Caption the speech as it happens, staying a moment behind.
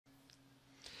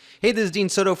Hey, this is Dean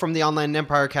Soto from the Online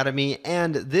Empire Academy,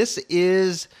 and this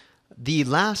is the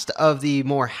last of the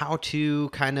more how-to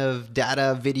kind of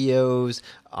data videos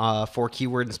for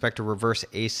Keyword Inspector Reverse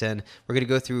ASIN. We're going to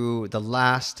go through the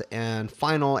last and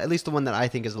final, at least the one that I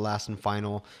think is the last and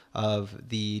final of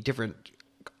the different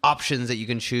options that you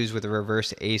can choose with a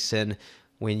Reverse ASIN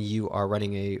when you are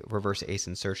running a Reverse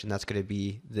ASIN search, and that's going to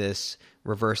be this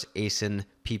Reverse ASIN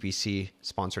PPC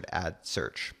sponsored ad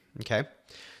search. Okay.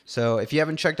 So if you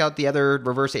haven't checked out the other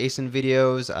Reverse ASIN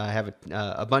videos, I have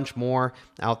a bunch more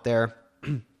out there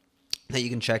that you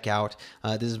can check out.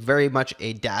 This is very much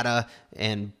a data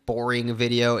and boring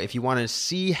video. If you want to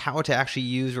see how to actually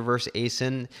use Reverse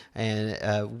ASIN, and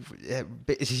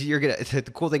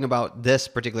the cool thing about this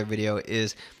particular video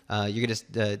is you're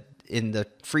gonna in the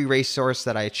free resource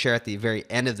that I share at the very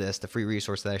end of this, the free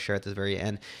resource that I share at the very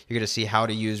end, you're going to see how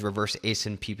to use Reverse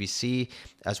ASIN PPC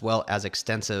as well as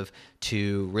extensive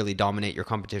to really dominate your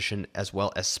competition, as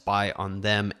well as spy on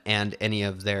them and any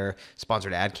of their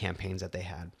sponsored ad campaigns that they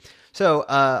had. So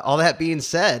all that being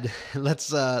said, let's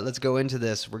go into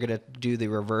this. We're going to do the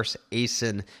Reverse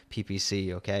ASIN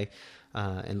PPC, okay,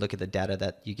 and look at the data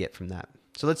that you get from that.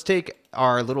 So let's take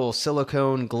our little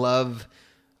silicone glove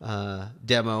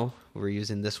demo. We're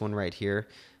using this one right here,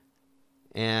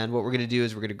 and what we're going to do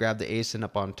is we're going to grab the ASIN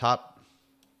up on top.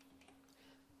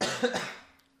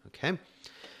 Okay,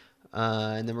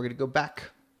 and then we're going to go back,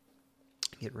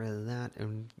 get rid of that,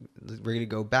 and we're going to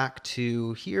go back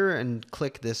to here and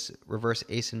click this Reverse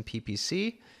ASIN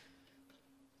PPC,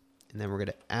 and then we're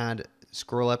going to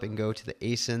scroll up and go to the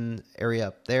ASIN area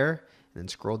up there, and then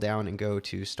scroll down and go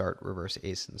to Start Reverse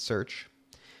ASIN Search.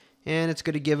 And it's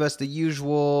going to give us the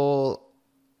usual,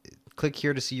 click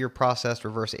here to see your processed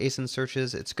reverse ASIN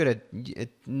searches. It's going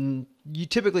to, you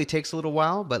typically takes a little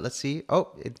while, but let's see.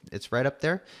 Oh, it's right up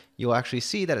there. You'll actually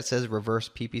see that it says Reverse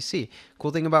PPC.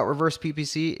 Cool thing about Reverse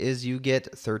PPC is you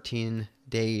get 13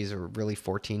 days or really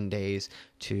 14 days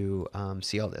to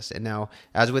see all this. And now,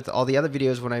 as with all the other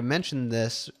videos, when I mentioned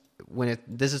this,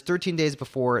 this is 13 days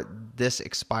before this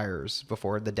expires,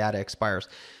 before the data expires.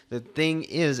 The thing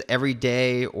is, every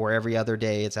day or every other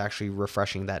day, it's actually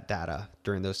refreshing that data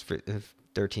during those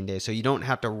 13 days. So you don't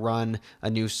have to run a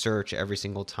new search every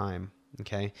single time.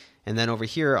 Okay. And then over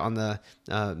here on the,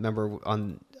 remember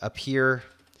up here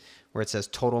where it says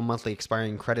total monthly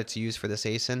expiring credits used for this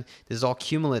ASIN, this is all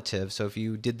cumulative. So if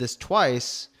you did this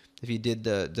twice, if you did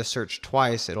the search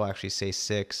twice, it'll actually say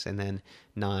 6 and then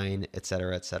 9,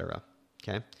 etc., etc.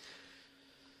 Okay.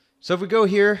 So if we go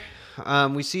here,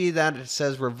 we see that it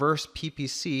says Reverse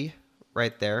PPC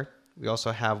right there. We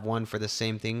also have one for the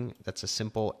same thing. That's a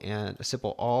simple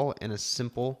all and a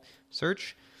simple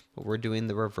search. But we're doing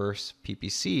the Reverse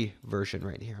PPC version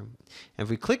right here. And if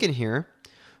we click in here,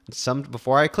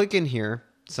 before I click in here,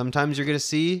 sometimes you're going to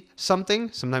see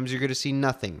something. Sometimes you're going to see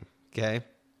nothing. Okay.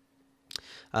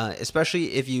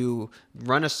 Especially if you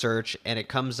run a search and it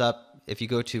comes up, if you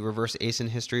go to Reverse ASIN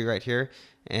history right here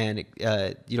and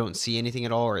you don't see anything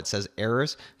at all, or it says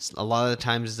errors, a lot of the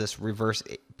times this Reverse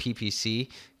PPC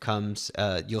comes,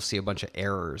 you'll see a bunch of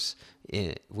errors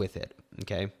with it.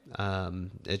 Okay,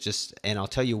 and I'll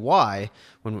tell you why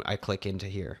when I click into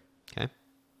here. Okay,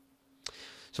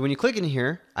 so when you click in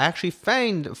here, I actually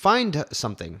find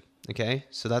something. Okay,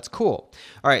 so that's cool.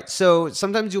 All right, so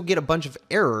sometimes you'll get a bunch of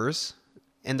errors.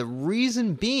 And the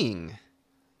reason being,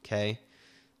 okay,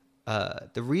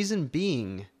 the reason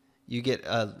being you get,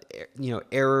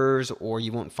 errors or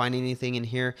you won't find anything in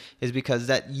here is because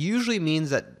that usually means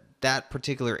that that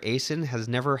particular ASIN has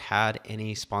never had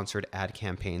any sponsored ad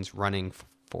campaigns running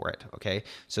for it, okay?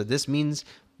 So this means,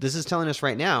 this is telling us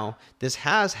right now, this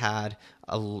has had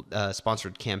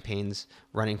sponsored campaigns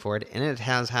running for it, and it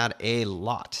has had a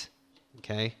lot,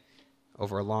 okay,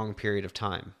 over a long period of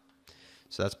time.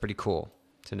 So that's pretty cool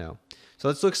to know. So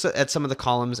let's look at some of the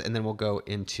columns, and then we'll go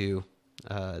into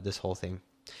this whole thing.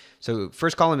 So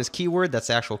first column is keyword. That's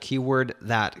the actual keyword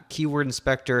that Keyword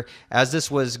Inspector, as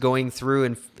this was going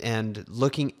through and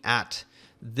looking at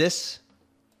this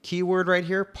keyword right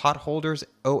here, potholders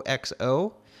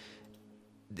OXO,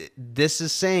 this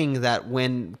is saying that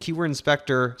when Keyword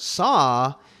Inspector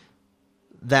saw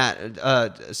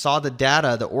that, saw the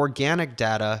data, the organic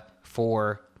data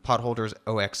for potholders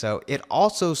OXO, it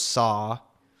also saw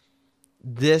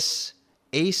this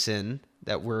ASIN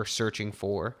that we're searching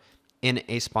for in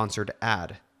a sponsored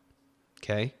ad,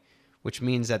 okay? Which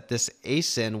means that this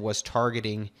ASIN was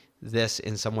targeting this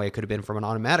in some way. It could have been from an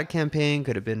automatic campaign,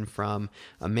 could have been from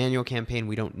a manual campaign,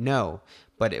 we don't know,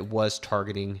 but it was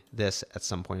targeting this at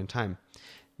some point in time.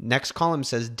 Next column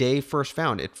says day first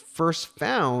found. It first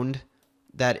found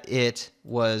that it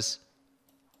was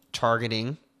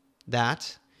targeting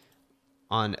that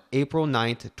on April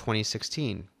 9th,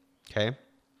 2016. Okay.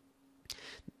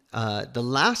 The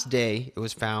last day it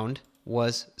was found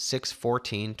was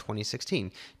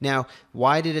 6/14/2016. Now,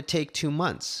 why did it take 2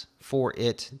 months for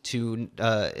it to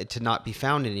not be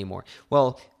found anymore?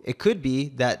 Well, it could be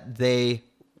that they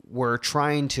were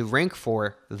trying to rank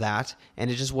for that, and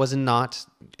it just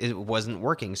wasn't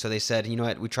working. So they said, you know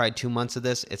what, we tried 2 months of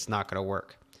this, it's not going to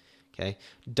work. Okay,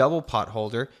 double pot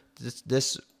holder.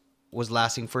 This was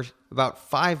lasting for about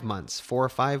 5 months, 4 or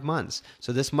 5 months.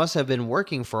 So this must have been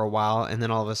working for a while, and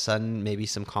then all of a sudden, maybe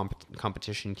some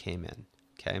competition came in.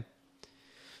 Okay,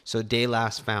 so day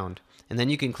last found, and then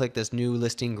you can click this new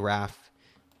listing graph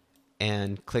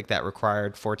and click that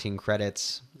required 14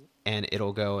 credits, and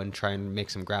it'll go and try and make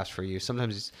some graphs for you.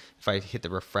 Sometimes if I hit the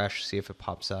refresh, see if it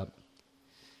pops up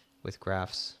with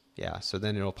graphs. Yeah, so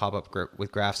then it'll pop up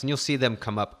with graphs, and you'll see them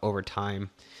come up over time.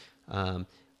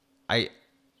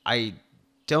 I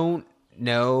don't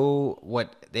know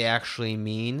what they actually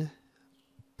mean,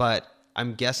 but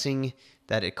I'm guessing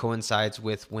that it coincides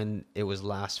with when it was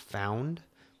last found.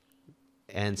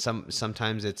 And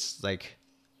sometimes it's like,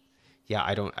 yeah,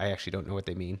 I actually don't know what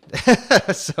they mean.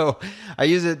 So I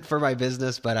use it for my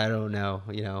business, but I don't know,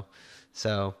 you know.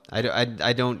 So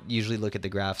I don't usually look at the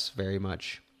graphs very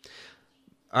much.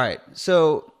 All right,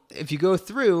 so if you go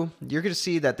through, you're going to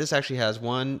see that this actually has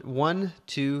 1,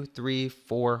 2, 3,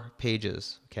 4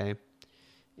 pages, okay?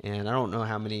 And I don't know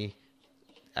how many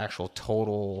actual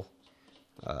total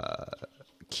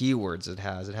keywords it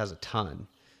has. It has a ton.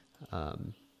 But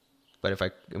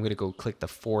I'm going to go click the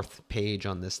 4th page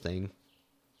on this thing.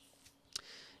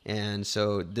 And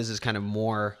so this is kind of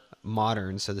more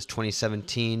modern. So this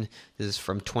 2017, this is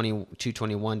from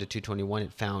 221 to 221.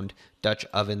 It found Dutch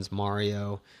ovens,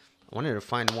 Mario. I wanted to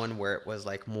find one where it was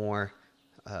like more,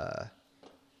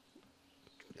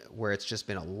 where it's just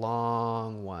been a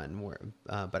long one. Where,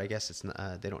 but I guess it's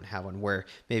not, they don't have one where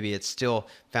maybe it's still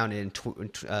found in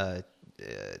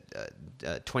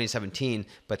 2017,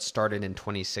 but started in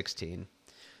 2016.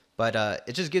 But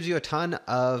it just gives you a ton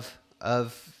of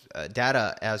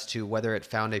data as to whether it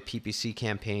found a PPC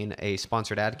campaign, a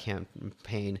sponsored ad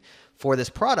campaign for this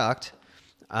product,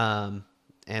 and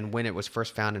when it was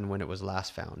first found and when it was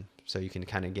last found. So you can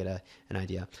kind of get an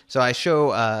idea. So I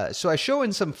show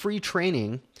in some free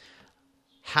training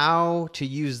how to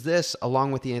use this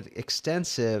along with the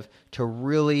extensive to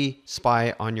really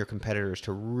spy on your competitors,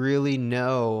 to really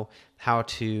know how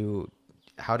to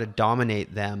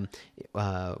dominate them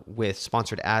with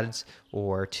sponsored ads,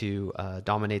 or to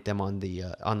dominate them on the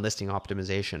on listing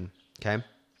optimization. Okay.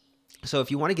 So if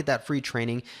you want to get that free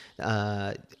training,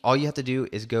 all you have to do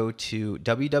is go to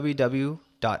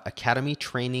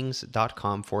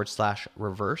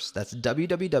www.academytrainings.com/reverse. That's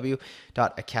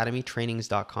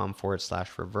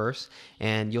www.academytrainings.com/reverse.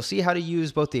 And you'll see how to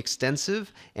use both the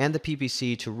extensive and the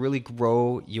PPC to really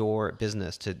grow your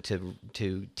business, to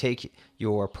take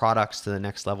your products to the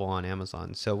next level on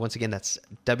Amazon. So once again, that's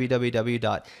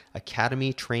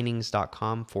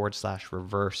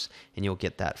www.academytrainings.com/reverse, and you'll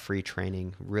get that free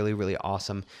training. Really, really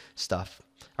awesome stuff.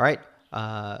 All right.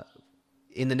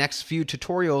 In the next few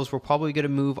tutorials, we're probably going to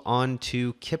move on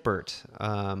to Kippert,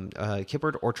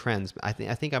 Kippert or Trends. I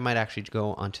think I might actually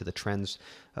go onto the Trends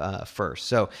first.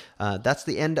 So that's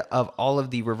the end of all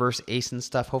of the reverse ASIN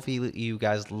stuff. Hopefully you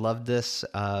guys loved this,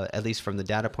 at least from the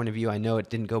data point of view. I know it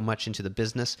didn't go much into the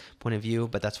business point of view,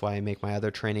 but that's why I make my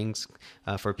other trainings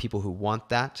for people who want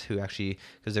that, who actually,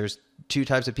 because there's two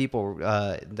types of people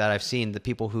that I've seen: the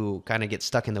people who kind of get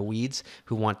stuck in the weeds,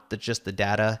 who want just the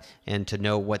data and to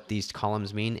know what these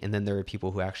columns mean, and then there are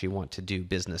people who actually want to do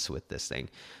business with this thing.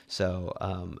 So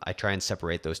I try and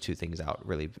separate those two things out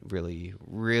really,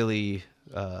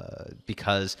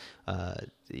 because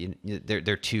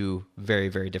they're two very,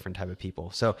 very different type of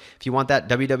people. So if you want that,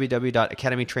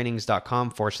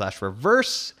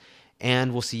 www.academytrainings.com/reverse,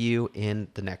 and we'll see you in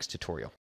the next tutorial.